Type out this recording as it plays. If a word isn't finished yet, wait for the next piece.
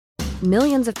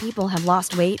Millions of people have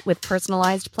lost weight with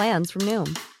personalized plans from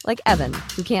Noom. Like Evan,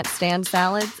 who can't stand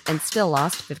salads and still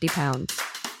lost 50 pounds.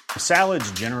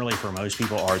 Salads generally for most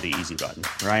people are the easy button,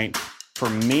 right? For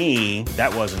me,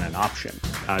 that wasn't an option.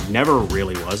 I never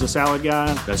really was a salad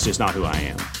guy. That's just not who I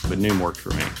am. But Noom worked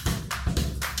for me.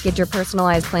 Get your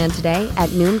personalized plan today at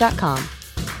Noom.com.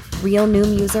 Real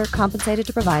Noom user compensated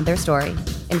to provide their story.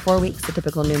 In 4 weeks, the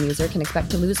typical Noom user can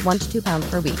expect to lose 1 to 2 pounds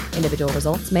per week. Individual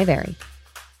results may vary.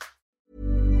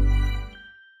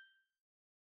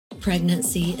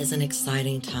 Pregnancy is an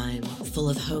exciting time, full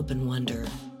of hope and wonder,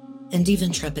 and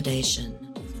even trepidation.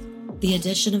 The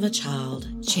addition of a child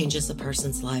changes a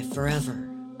person's life forever.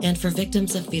 And for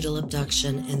victims of fetal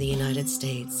abduction in the United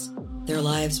States, their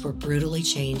lives were brutally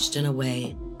changed in a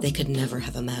way they could never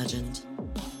have imagined.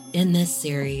 In this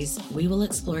series, we will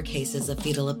explore cases of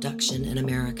fetal abduction in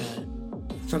America,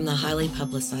 from the highly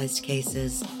publicized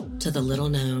cases to the little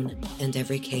known and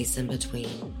every case in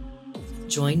between.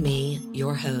 Join me,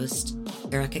 your host,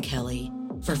 Erica Kelly,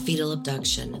 for Fetal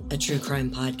Abduction, a true crime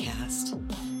podcast.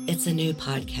 It's a new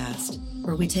podcast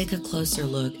where we take a closer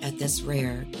look at this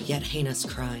rare yet heinous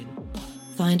crime.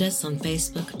 Find us on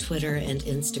Facebook, Twitter, and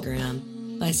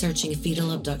Instagram by searching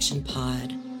Fetal Abduction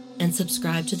Pod, and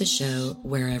subscribe to the show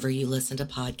wherever you listen to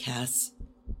podcasts.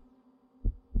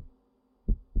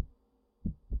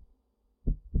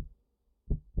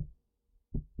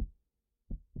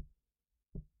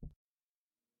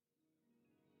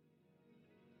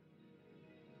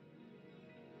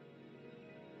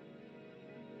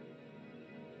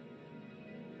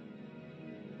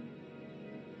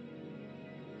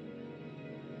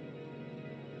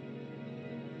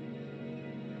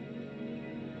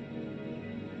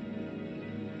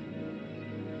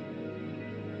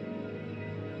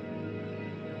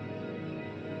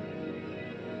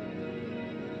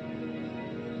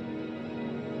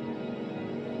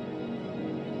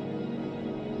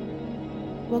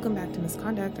 Welcome back to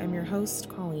Misconduct. I'm your host,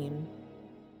 Colleen.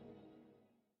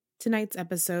 Tonight's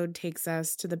episode takes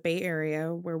us to the Bay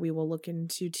Area, where we will look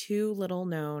into two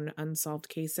little-known unsolved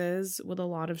cases with a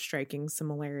lot of striking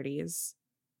similarities.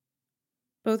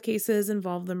 Both cases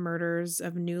involve the murders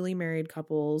of newly married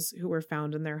couples who were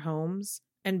found in their homes,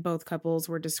 and both couples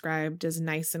were described as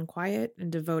nice and quiet and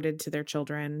devoted to their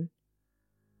children.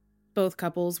 Both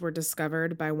couples were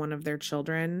discovered by one of their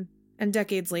children, and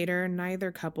decades later,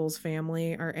 neither couple's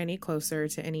family are any closer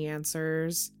to any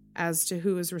answers as to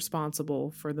who is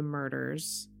responsible for the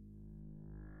murders.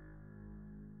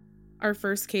 Our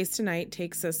first case tonight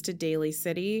takes us to Daly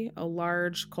City, a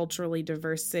large, culturally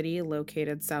diverse city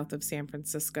located south of San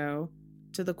Francisco,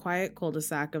 to the quiet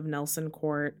cul-de-sac of Nelson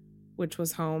Court, which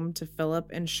was home to Philip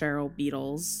and Cheryl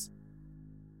Beatles.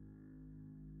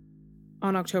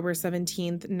 On October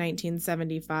 17,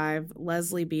 1975,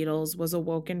 Leslie Beatles was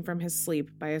awoken from his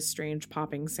sleep by a strange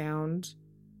popping sound.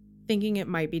 Thinking it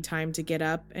might be time to get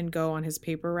up and go on his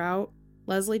paper route,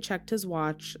 Leslie checked his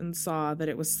watch and saw that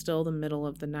it was still the middle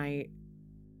of the night.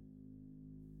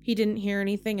 He didn't hear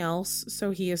anything else, so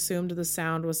he assumed the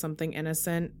sound was something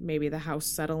innocent, maybe the house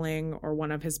settling or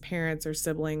one of his parents or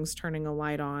siblings turning a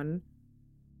light on.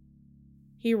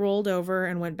 He rolled over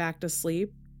and went back to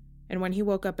sleep, and when he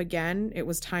woke up again, it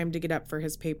was time to get up for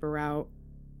his paper route.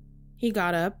 He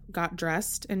got up, got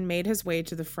dressed, and made his way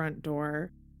to the front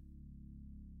door.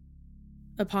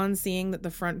 Upon seeing that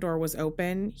the front door was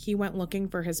open, he went looking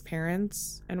for his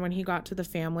parents, and when he got to the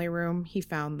family room, he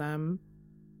found them.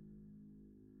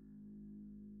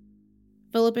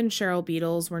 Philip and Cheryl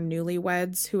Beatles were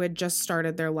newlyweds who had just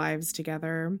started their lives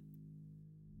together.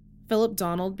 Philip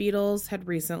Donald Beatles had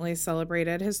recently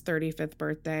celebrated his 35th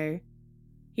birthday.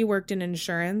 He worked in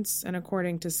insurance, and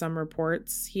according to some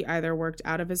reports, he either worked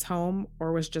out of his home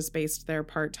or was just based there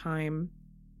part-time.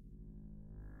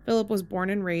 Philip was born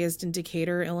and raised in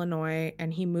Decatur, Illinois,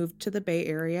 and he moved to the Bay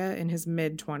Area in his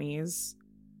mid-20s.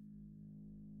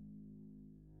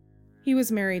 He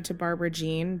was married to Barbara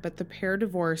Jean, but the pair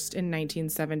divorced in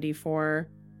 1974,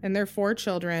 and their 4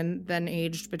 children, then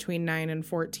aged between 9 and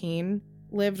 14,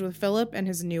 lived with Philip and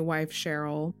his new wife,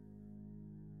 Cheryl.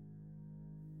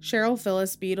 Cheryl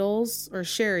Phyllis Beatles, or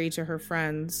Sherry to her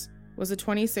friends, was a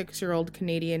 26-year-old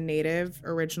Canadian native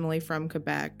originally from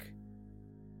Quebec.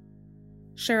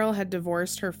 Cheryl had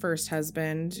divorced her first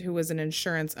husband, who was an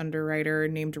insurance underwriter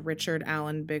named Richard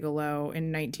Allen Bigelow,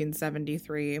 in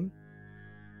 1973.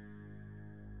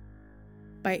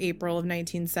 By April of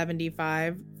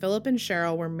 1975, Philip and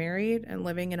Cheryl were married and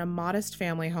living in a modest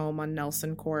family home on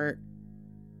Nelson Court.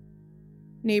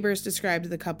 Neighbors described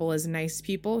the couple as nice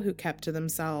people who kept to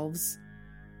themselves.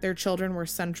 Their children were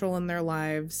central in their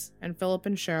lives, and Philip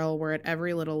and Cheryl were at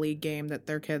every Little League game that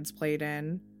their kids played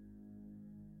in.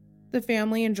 The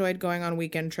family enjoyed going on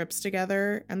weekend trips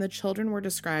together, and the children were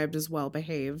described as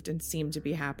well-behaved and seemed to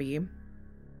be happy.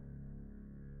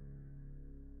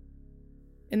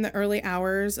 In the early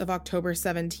hours of October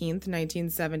 17,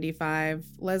 1975,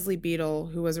 Leslie Beadle,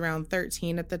 who was around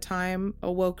 13 at the time,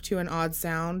 awoke to an odd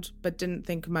sound but didn't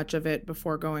think much of it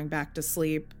before going back to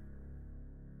sleep.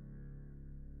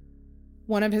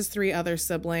 One of his 3 other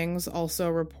siblings also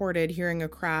reported hearing a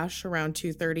crash around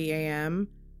 2:30 a.m.,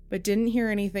 but didn't hear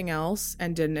anything else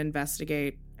and didn't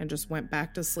investigate and just went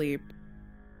back to sleep.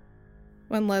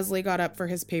 When Leslie got up for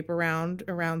his paper round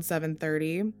around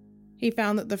 7:30, he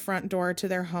found that the front door to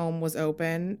their home was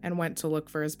open and went to look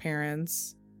for his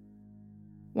parents.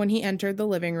 When he entered the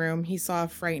living room, he saw a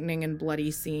frightening and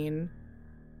bloody scene.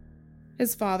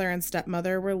 His father and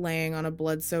stepmother were laying on a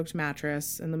blood-soaked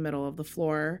mattress in the middle of the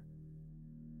floor.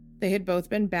 They had both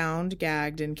been bound,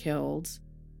 gagged, and killed.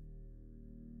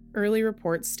 Early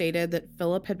reports stated that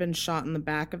Philip had been shot in the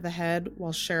back of the head,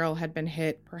 while Cheryl had been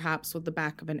hit, perhaps with the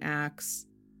back of an axe.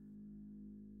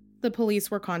 The police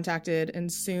were contacted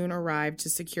and soon arrived to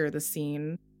secure the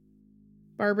scene.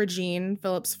 Barbara Jean,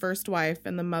 Philip's first wife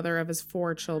and the mother of his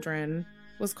 4 children,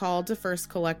 was called to first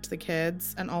collect the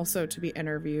kids and also to be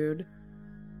interviewed.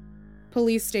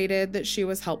 Police stated that she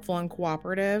was helpful and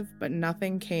cooperative, but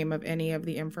nothing came of any of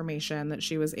the information that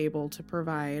she was able to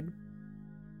provide.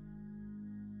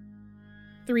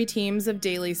 3 teams of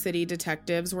Daly City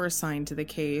detectives were assigned to the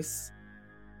case.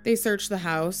 They searched the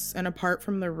house, and apart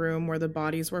from the room where the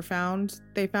bodies were found,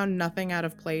 they found nothing out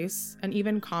of place and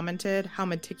even commented how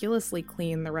meticulously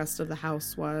clean the rest of the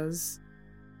house was.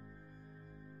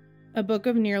 A book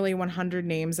of nearly 100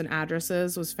 names and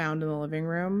addresses was found in the living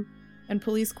room, and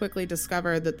police quickly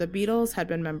discovered that the Beadles had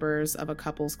been members of a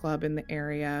couples club in the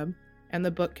area, and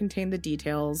the book contained the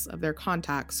details of their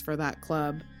contacts for that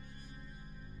club.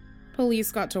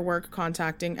 Police got to work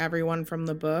contacting everyone from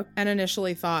the book and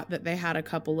initially thought that they had a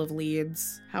couple of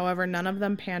leads. However, none of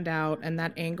them panned out, and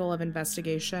that angle of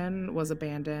investigation was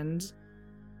abandoned.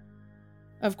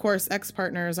 Of course,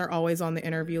 ex-partners are always on the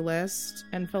interview list,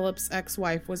 and Philip's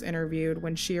ex-wife was interviewed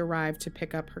when she arrived to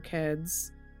pick up her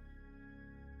kids.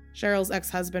 Cheryl's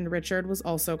ex-husband Richard was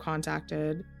also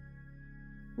contacted.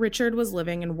 Richard was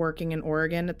living and working in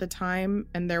Oregon at the time,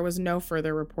 and there was no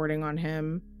further reporting on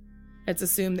him. It's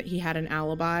assumed that he had an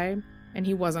alibi, and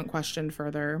he wasn't questioned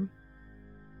further.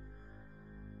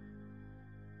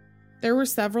 There were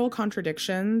several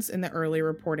contradictions in the early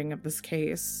reporting of this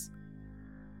case.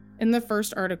 In the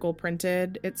first article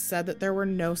printed, it said that there were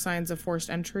no signs of forced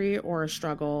entry or a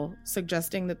struggle,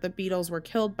 suggesting that the Beadles were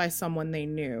killed by someone they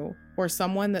knew, or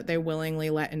someone that they willingly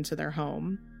let into their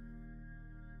home.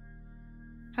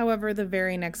 However, the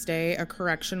very next day, a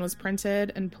correction was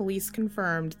printed, and police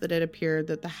confirmed that it appeared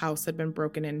that the house had been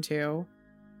broken into.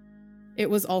 It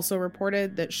was also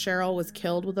reported that Cheryl was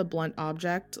killed with a blunt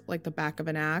object, like the back of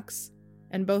an axe,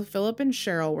 and both Philip and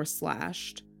Cheryl were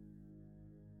slashed.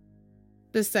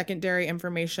 This secondary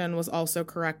information was also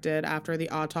corrected after the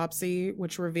autopsy,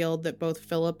 which revealed that both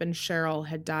Philip and Cheryl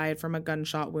had died from a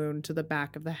gunshot wound to the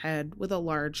back of the head with a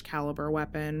large caliber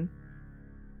weapon.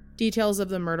 Details of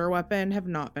the murder weapon have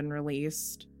not been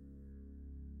released.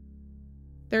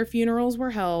 Their funerals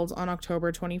were held on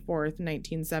October 24,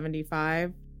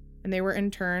 1975, and they were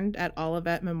interned at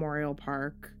Olivet Memorial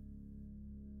Park.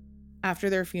 After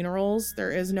their funerals,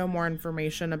 there is no more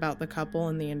information about the couple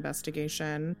in the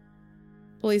investigation.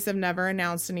 Police have never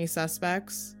announced any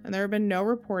suspects, and there have been no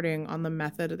reporting on the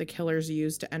method the killers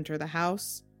used to enter the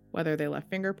house, whether they left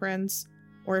fingerprints,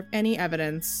 or if any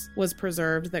evidence was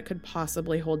preserved that could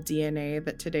possibly hold DNA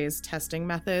that today's testing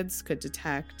methods could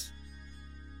detect.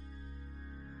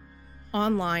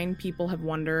 Online, people have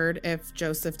wondered if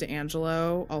Joseph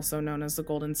DeAngelo, also known as the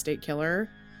Golden State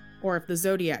Killer, or if the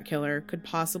Zodiac Killer could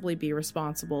possibly be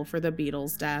responsible for the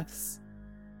Beadles' deaths.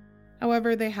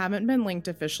 However, they haven't been linked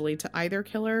officially to either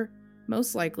killer,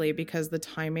 most likely because the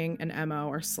timing and MO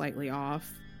are slightly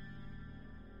off.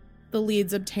 The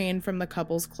leads obtained from the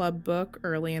Couples Club book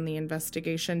early in the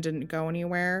investigation didn't go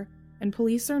anywhere, and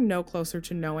police are no closer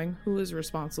to knowing who is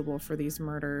responsible for these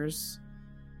murders.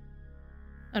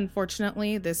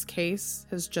 Unfortunately, this case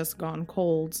has just gone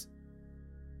cold.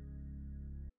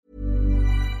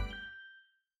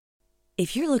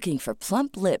 If you're looking for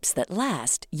plump lips that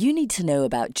last, you need to know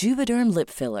about Juvederm lip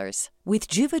fillers. With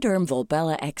Juvederm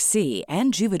Volbella XC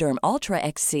and Juvederm Ultra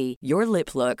XC, your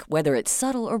lip look, whether it's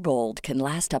subtle or bold, can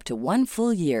last up to 1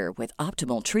 full year with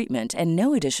optimal treatment and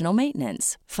no additional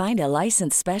maintenance. Find a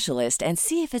licensed specialist and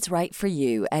see if it's right for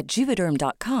you at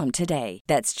Juvederm.com today.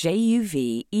 That's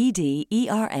JUVEDERM.com.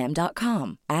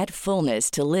 Add fullness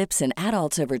to lips in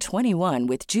adults over 21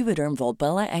 with Juvederm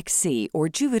Volbella XC or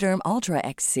Juvederm Ultra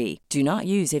XC. Do not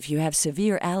use if you have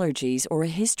severe allergies or a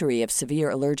history of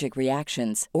severe allergic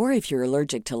reactions, or if you're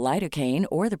allergic to lidocaine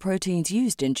or the proteins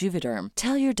used in Juvederm.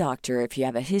 Tell your doctor if you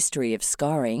have a history of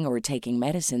scarring or taking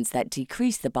medicines that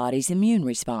decrease the body's immune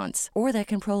response or that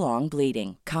can prolong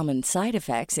bleeding. Common side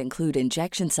effects include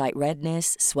injection site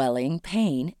redness, swelling,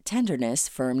 pain, tenderness,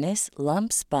 firmness,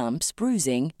 lumps, bumps,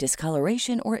 bruising,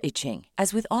 discoloration, or itching.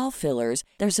 As with all fillers,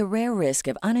 there's a rare risk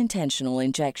of unintentional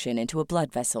injection into a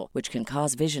blood vessel, which can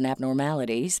cause vision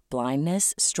abnormalities,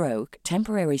 blindness, stroke,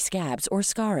 temporary scabs, or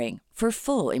scarring. For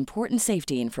full, important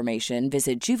safety information,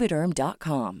 visit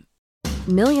Juvederm.com.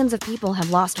 Millions of people have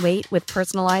lost weight with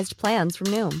personalized plans from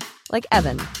Noom. Like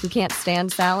Evan, who can't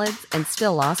stand salads and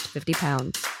still lost 50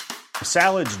 pounds.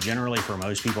 Salads generally for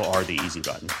most people are the easy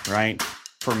button, right?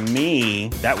 For me,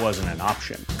 that wasn't an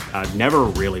option. I never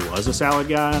really was a salad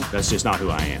guy. That's just not who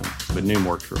I am. But Noom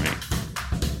worked for me.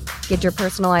 Get your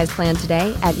personalized plan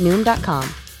today at Noom.com.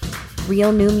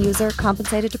 Real Noom user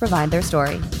compensated to provide their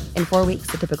story. In 4 weeks,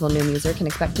 the typical Noom user can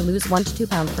expect to lose 1 to 2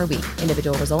 pounds per week.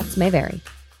 Individual results may vary.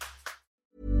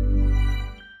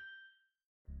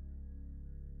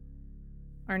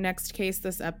 Our next case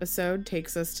this episode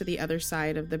takes us to the other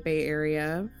side of the Bay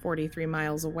Area, 43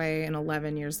 miles away and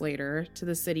 11 years later, to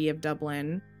the city of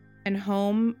Dublin, and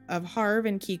home of Harv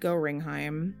and Kiko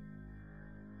Ringheim.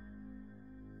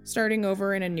 Starting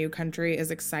over in a new country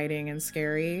is exciting and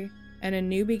scary, and a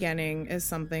new beginning is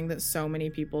something that so many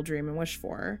people dream and wish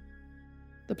for.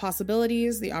 The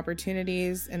possibilities, the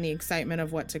opportunities, and the excitement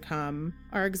of what to come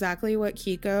are exactly what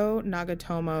Kiko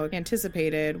Nagatomo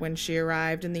anticipated when she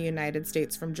arrived in the United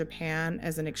States from Japan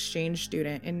as an exchange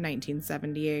student in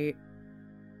 1978.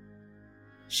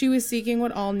 She was seeking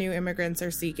what all new immigrants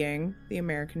are seeking, the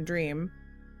American dream.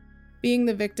 Being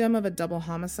the victim of a double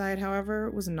homicide, however,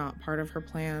 was not part of her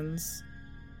plans.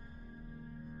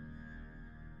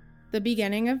 The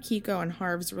beginning of Kiko and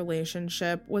Harv's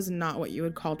relationship was not what you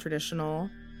would call traditional.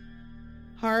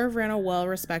 Harv ran a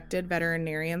well-respected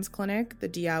veterinarian's clinic, the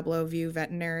Diablo View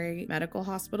Veterinary Medical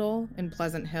Hospital in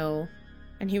Pleasant Hill,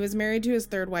 and he was married to his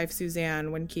third wife,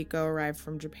 Suzanne, when Kiko arrived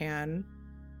from Japan.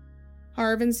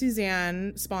 Harv and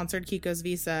Suzanne sponsored Kiko's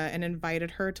visa and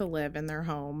invited her to live in their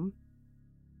home.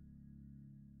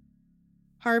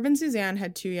 Harv and Suzanne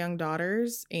had 2 young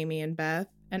daughters, Amy and Beth,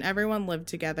 and everyone lived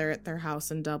together at their house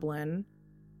in Dublin.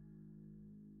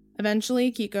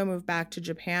 Eventually, Kiko moved back to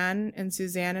Japan, and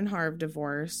Suzanne and Harv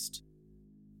divorced.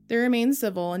 They remained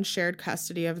civil and shared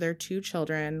custody of their 2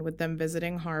 children, with them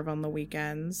visiting Harv on the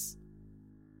weekends.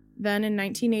 Then in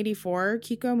 1984,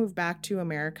 Kiko moved back to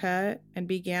America and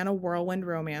began a whirlwind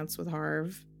romance with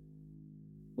Harv.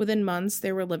 Within months,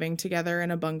 they were living together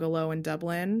in a bungalow in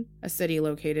Dublin, a city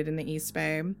located in the East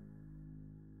Bay.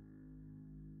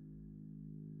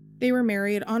 They were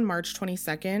married on March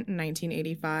 22nd,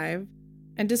 1985,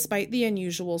 and despite the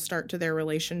unusual start to their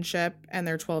relationship and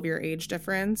their 12-year age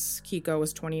difference, Kiko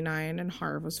was 29 and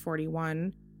Harv was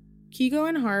 41, Kiko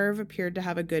and Harv appeared to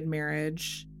have a good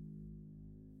marriage.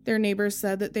 Their neighbors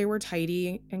said that they were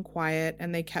tidy and quiet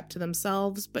and they kept to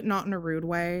themselves, but not in a rude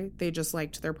way. They just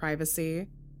liked their privacy.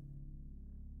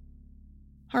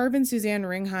 Harv and Suzanne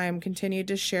Ringheim continued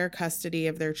to share custody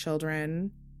of their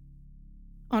children.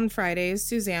 On Fridays,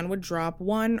 Suzanne would drop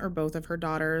one or both of her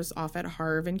daughters off at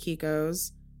Harv and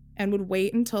Kiko's and would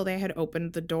wait until they had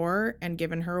opened the door and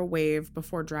given her a wave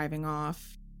before driving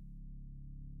off.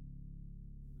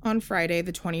 On Friday,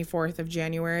 the 24th of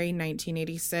January,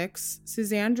 1986,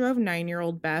 Suzanne drove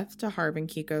 9-year-old Beth to Harv and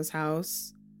Kiko's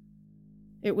house.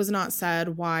 It was not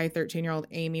said why 13-year-old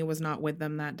Amy was not with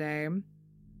them that day.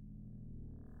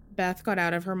 Beth got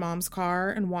out of her mom's car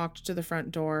and walked to the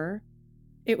front door.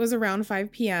 It was around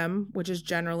 5 p.m., which is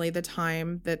generally the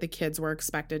time that the kids were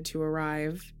expected to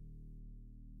arrive.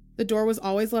 The door was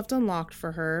always left unlocked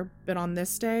for her, but on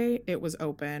this day, it was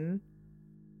open.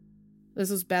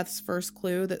 This was Beth's first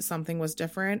clue that something was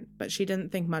different, but she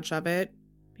didn't think much of it,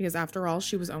 because after all,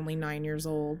 she was only 9 years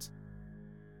old.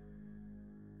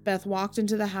 Beth walked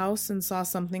into the house and saw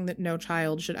something that no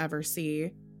child should ever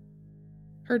see.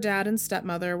 Her dad and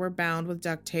stepmother were bound with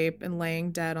duct tape and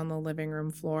laying dead on the living room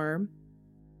floor.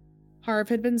 Harv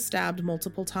had been stabbed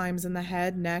multiple times in the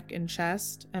head, neck, and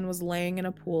chest, and was laying in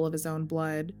a pool of his own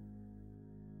blood.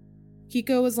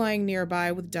 Kiko was lying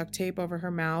nearby with duct tape over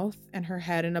her mouth and her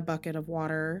head in a bucket of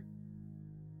water.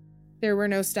 There were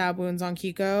no stab wounds on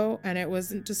Kiko, and it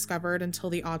wasn't discovered until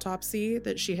the autopsy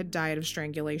that she had died of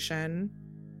strangulation.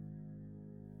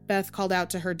 Beth called out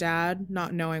to her dad,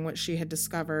 not knowing what she had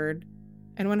discovered,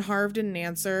 and when Harv didn't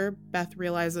answer, Beth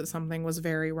realized that something was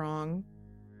very wrong.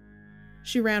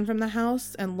 She ran from the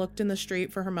house and looked in the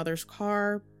street for her mother's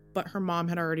car, but her mom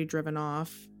had already driven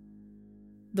off.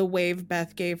 The wave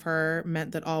Beth gave her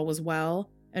meant that all was well,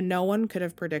 and no one could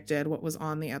have predicted what was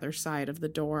on the other side of the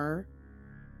door.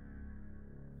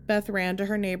 Beth ran to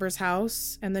her neighbor's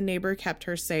house, and the neighbor kept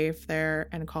her safe there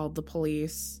and called the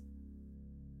police.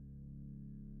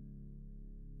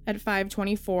 At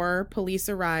 5:24, police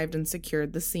arrived and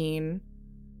secured the scene.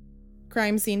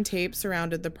 Crime scene tape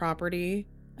surrounded the property,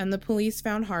 and the police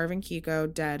found Harv and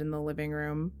Kiko dead in the living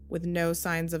room, with no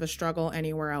signs of a struggle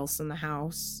anywhere else in the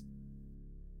house.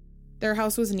 Their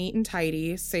house was neat and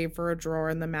tidy, save for a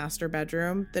drawer in the master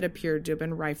bedroom that appeared to have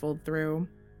been rifled through.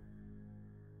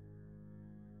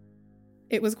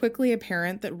 It was quickly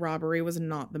apparent that robbery was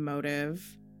not the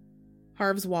motive.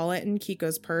 Harv's wallet and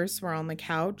Kiko's purse were on the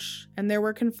couch, and there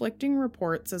were conflicting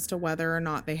reports as to whether or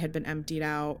not they had been emptied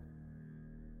out.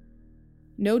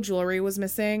 No jewelry was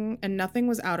missing, and nothing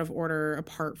was out of order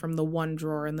apart from the one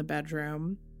drawer in the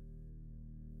bedroom.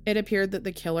 It appeared that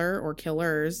the killer or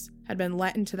killers had been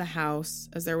let into the house,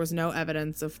 as there was no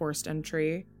evidence of forced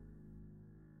entry.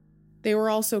 They were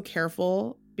also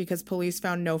careful because police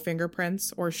found no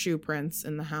fingerprints or shoe prints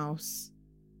in the house.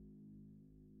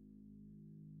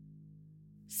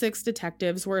 6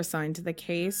 detectives were assigned to the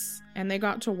case, and they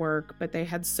got to work, but they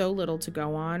had so little to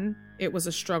go on, it was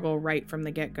a struggle right from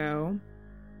the get-go.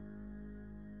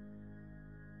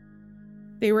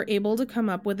 They were able to come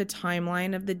up with a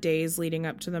timeline of the days leading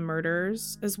up to the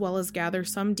murders, as well as gather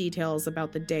some details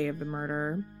about the day of the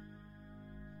murder.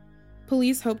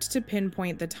 Police hoped to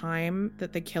pinpoint the time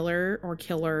that the killer or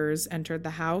killers entered the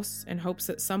house in hopes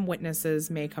that some witnesses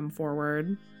may come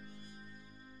forward.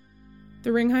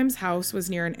 The Ringheims' house was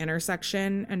near an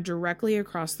intersection and directly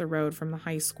across the road from the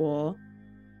high school,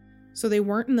 so they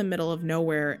weren't in the middle of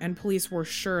nowhere, and police were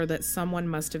sure that someone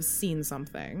must have seen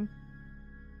something.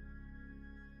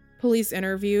 Police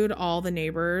interviewed all the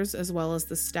neighbors as well as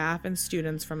the staff and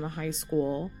students from the high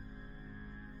school.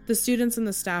 The students and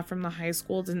the staff from the high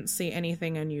school didn't see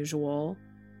anything unusual,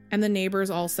 and the neighbors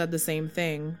all said the same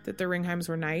thing, that the Ringheims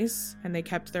were nice and they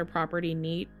kept their property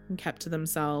neat and kept to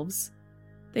themselves.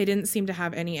 They didn't seem to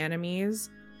have any enemies,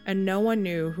 and no one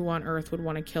knew who on earth would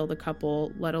want to kill the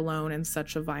couple, let alone in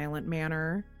such a violent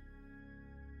manner.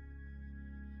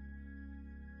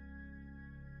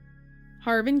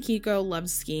 Harv and Kiko loved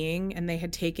skiing, and they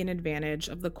had taken advantage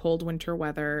of the cold winter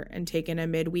weather and taken a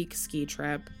midweek ski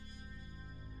trip.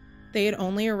 They had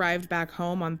only arrived back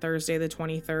home on Thursday the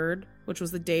 23rd, which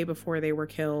was the day before they were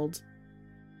killed.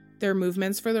 Their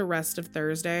movements for the rest of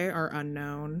Thursday are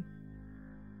unknown.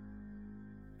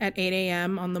 At 8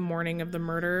 a.m. on the morning of the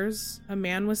murders, a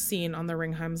man was seen on the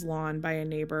Ringheims' lawn by a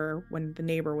neighbor when the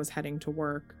neighbor was heading to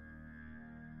work.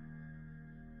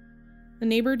 The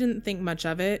neighbor didn't think much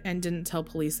of it and didn't tell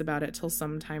police about it till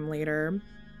some time later.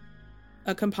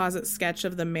 A composite sketch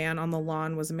of the man on the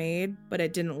lawn was made, but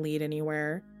it didn't lead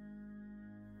anywhere.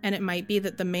 And it might be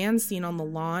that the man seen on the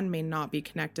lawn may not be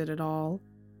connected at all.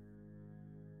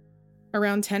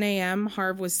 Around 10 a.m.,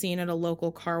 Harv was seen at a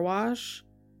local car wash,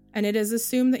 and it is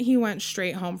assumed that he went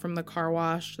straight home from the car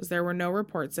wash, as there were no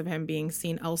reports of him being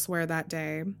seen elsewhere that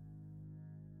day.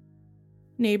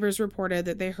 Neighbors reported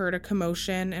that they heard a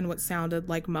commotion and what sounded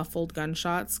like muffled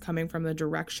gunshots coming from the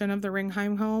direction of the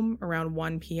Ringheim home around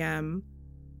 1 p.m.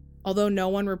 Although no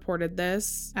one reported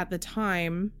this at the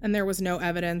time, and there was no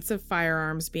evidence of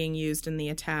firearms being used in the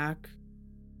attack.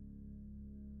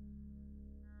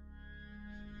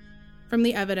 From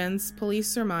the evidence, police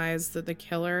surmised that the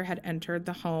killer had entered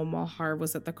the home while Harv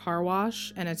was at the car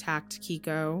wash and attacked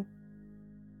Kiko.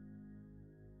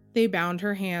 They bound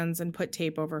her hands and put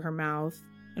tape over her mouth,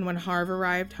 and when Harv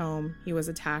arrived home, he was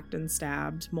attacked and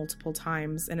stabbed multiple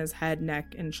times in his head,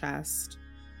 neck, and chest.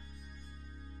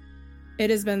 It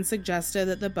has been suggested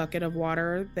that the bucket of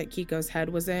water that Kiko's head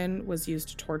was in was used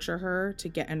to torture her to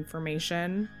get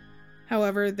information.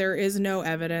 However, there is no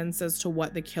evidence as to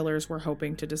what the killers were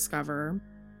hoping to discover.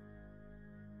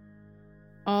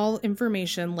 All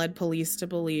information led police to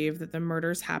believe that the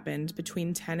murders happened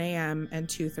between 10 a.m. and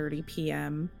 2:30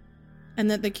 p.m., and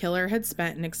that the killer had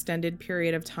spent an extended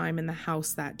period of time in the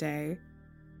house that day.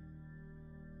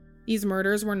 These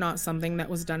murders were not something that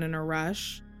was done in a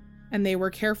rush, and they were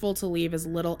careful to leave as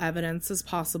little evidence as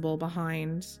possible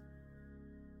behind.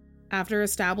 After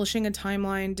establishing a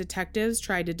timeline, detectives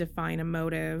tried to define a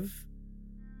motive.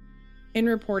 In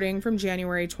reporting from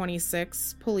January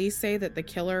 26, police say that the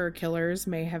killer or killers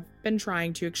may have been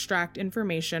trying to extract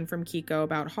information from Kiko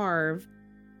about Harv,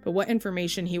 but what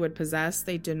information he would possess,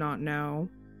 they did not know.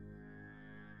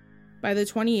 By the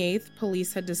 28th,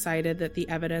 police had decided that the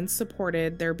evidence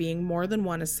supported there being more than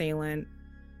one assailant.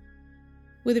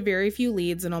 With very few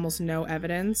leads and almost no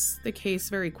evidence, the case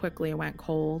very quickly went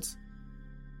cold.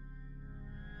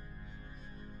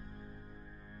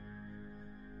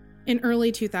 In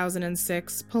early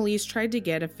 2006, police tried to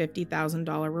get a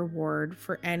 $50,000 reward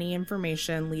for any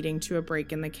information leading to a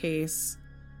break in the case.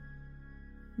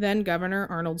 Then Governor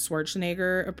Arnold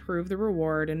Schwarzenegger approved the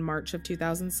reward in March of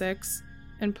 2006,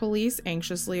 and police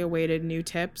anxiously awaited new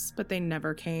tips, but they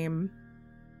never came.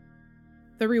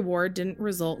 The reward didn't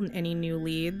result in any new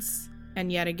leads,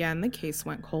 and yet again the case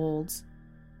went cold.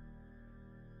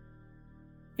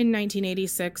 In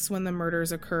 1986, when the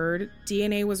murders occurred,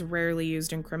 DNA was rarely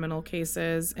used in criminal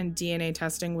cases, and DNA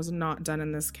testing was not done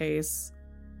in this case.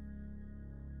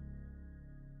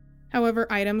 However,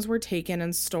 items were taken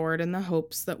and stored in the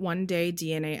hopes that one day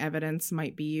DNA evidence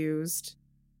might be used.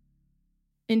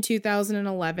 In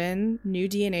 2011, new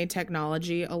DNA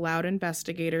technology allowed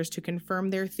investigators to confirm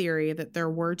their theory that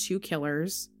there were two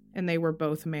killers, and they were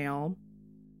both male.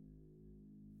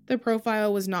 The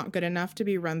profile was not good enough to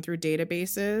be run through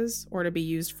databases or to be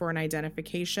used for an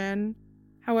identification.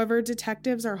 However,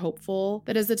 detectives are hopeful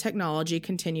that as the technology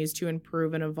continues to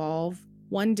improve and evolve,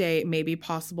 one day it may be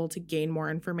possible to gain more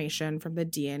information from the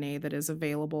DNA that is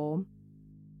available.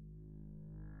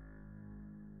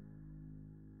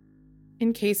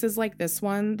 In cases like this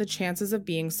one, the chances of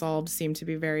being solved seem to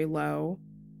be very low.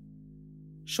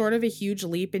 Short of a huge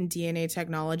leap in DNA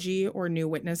technology or new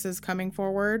witnesses coming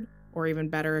forward, or even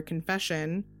better, a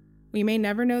confession, we may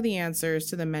never know the answers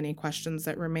to the many questions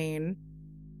that remain.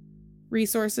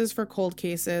 Resources for cold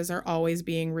cases are always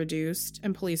being reduced,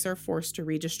 and police are forced to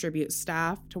redistribute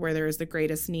staff to where there is the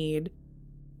greatest need,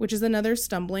 which is another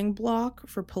stumbling block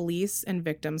for police and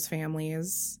victims'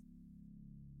 families.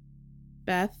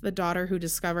 Beth, the daughter who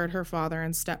discovered her father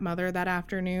and stepmother that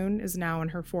afternoon, is now in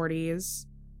her 40s.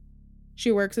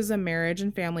 She works as a marriage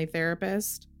and family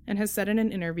therapist, and has said in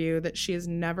an interview that she has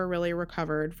never really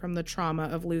recovered from the trauma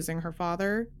of losing her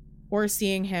father or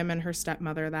seeing him and her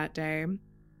stepmother that day.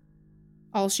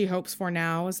 All she hopes for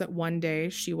now is that one day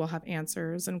she will have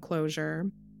answers and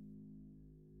closure.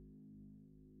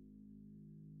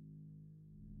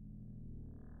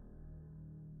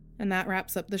 And that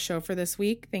wraps up the show for this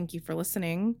week. Thank you for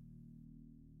listening.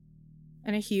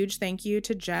 And a huge thank you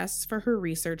to Jess for her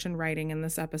research and writing in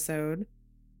this episode.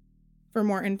 For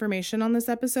more information on this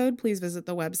episode, please visit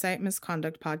the website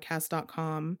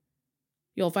misconductpodcast.com.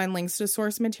 You'll find links to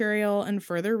source material and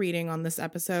further reading on this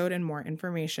episode and more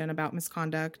information about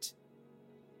misconduct.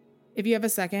 If you have a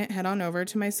second, head on over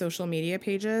to my social media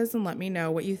pages and let me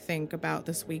know what you think about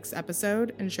this week's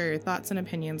episode and share your thoughts and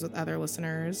opinions with other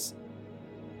listeners.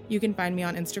 You can find me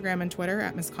on Instagram and Twitter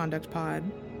at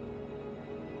misconductpod.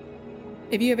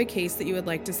 If you have a case that you would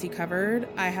like to see covered,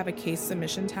 I have a case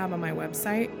submission tab on my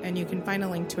website, and you can find a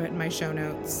link to it in my show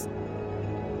notes.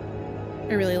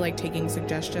 I really like taking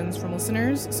suggestions from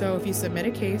listeners, so if you submit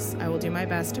a case, I will do my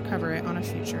best to cover it on a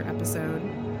future episode.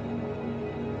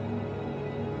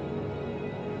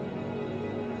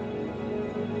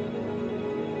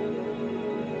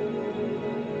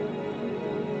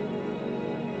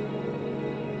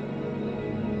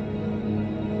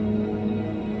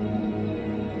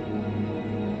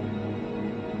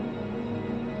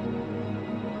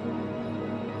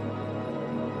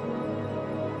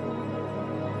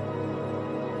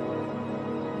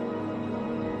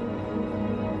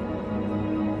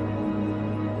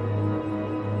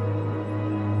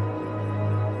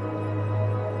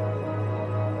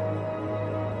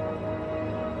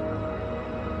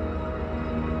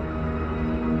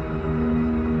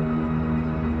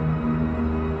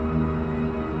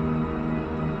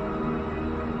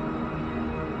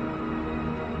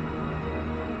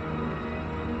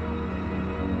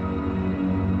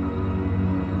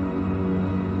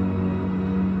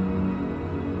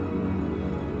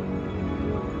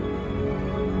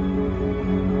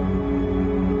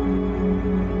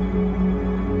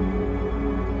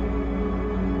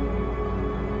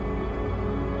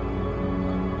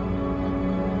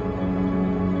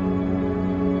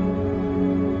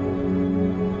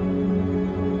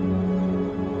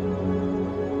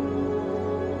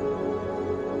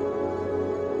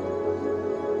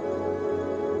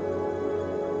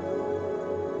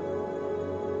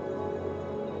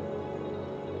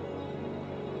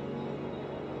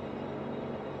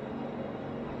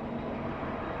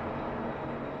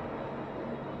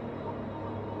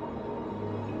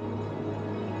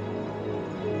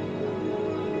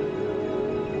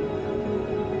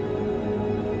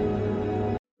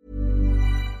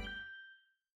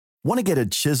 Want to get a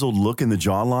chiseled look in the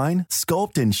jawline?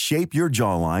 Sculpt and shape your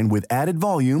jawline with added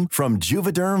volume from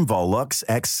Juvederm Volux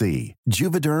XC.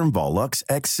 Juvederm Volux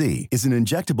XC is an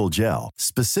injectable gel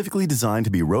specifically designed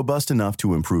to be robust enough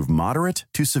to improve moderate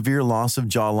to severe loss of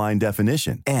jawline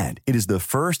definition. And it is the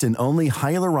first and only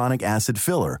hyaluronic acid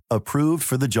filler approved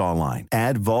for the jawline.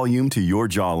 Add volume to your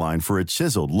jawline for a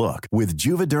chiseled look with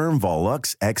Juvederm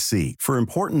Volux XC. For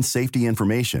important safety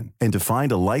information and to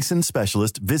find a licensed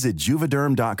specialist, visit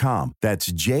Juvederm.com. That's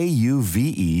Juvederm.com.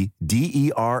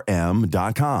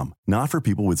 Not for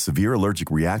people with severe allergic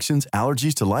reactions,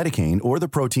 allergies to lidocaine, or the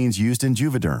proteins used in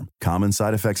Juvederm. Common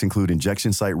side effects include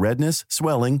injection site redness,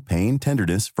 swelling, pain,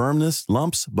 tenderness, firmness,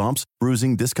 lumps, bumps,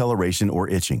 bruising, discoloration, or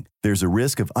itching. There's a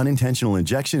risk of unintentional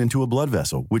injection into a blood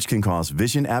vessel, which can cause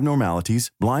vision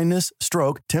abnormalities, blindness,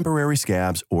 stroke, temporary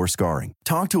scabs, or scarring.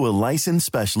 Talk to a licensed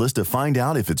specialist to find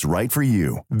out if it's right for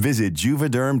you. Visit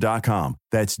Juvederm.com.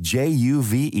 That's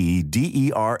Juvederm.com.